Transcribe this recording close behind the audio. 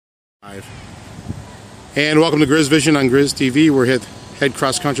And welcome to Grizz Vision on Grizz TV. We're here with head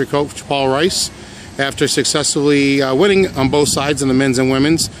cross-country coach Paul Rice. After successfully winning on both sides in the men's and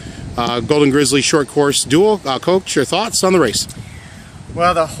women's Golden Grizzly short course duel, Coach, your thoughts on the race?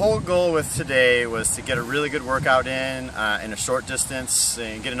 Well, the whole goal with today was to get a really good workout in a short distance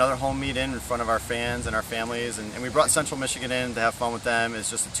and get another home meet in front of our fans and our families. And we brought Central Michigan in to have fun with them.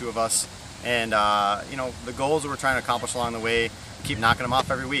 It's just the two of us. And you know, the goals that we're trying to accomplish along the way, keep knocking them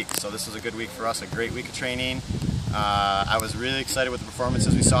off every week. So this was a good week for us, a great week of training. I was really excited with the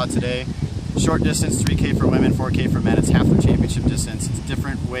performances we saw today. Short distance, 3K for women, 4K for men. It's half the championship distance. It's a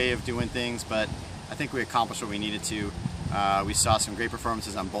different way of doing things, but I think we accomplished what we needed to. We saw some great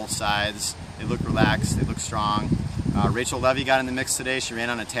performances on both sides. They looked relaxed, they looked strong. Rachel Levy got in the mix today. She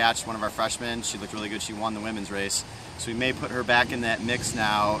ran unattached, one of our freshmen. She looked really good. She won the women's race. So we may put her back in that mix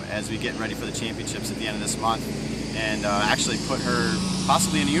now as we get ready for the championships at the end of this month. And actually put her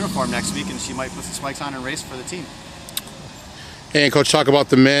possibly in a uniform next week, and she might put some spikes on and race for the team. And Coach, talk about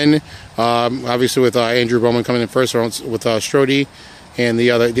the men. Obviously with Andrew Bowman coming in first, with Strode, and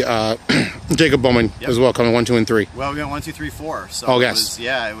the other Jacob Bowman as well, coming 1, 2, and 3. Well, we went 1, 2, 3, 4. So oh yes,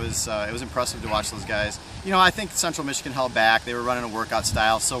 it was impressive to watch those guys. You know, I think Central Michigan held back. They were running a workout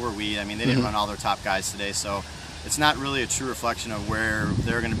style. So were we. I mean, they didn't run all their top guys today. So it's not really a true reflection of where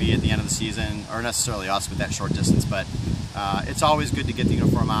they're going to be at the end of the season, or necessarily us with that short distance. But it's always good to get the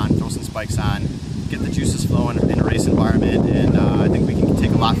uniform on, throw some spikes on, get the juices flowing in a race environment, and I think we can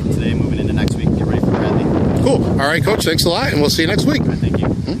take a lot from today moving into next week and get ready for Bradley. Cool. All right, Coach, thanks a lot, and we'll see you next week. Thank you.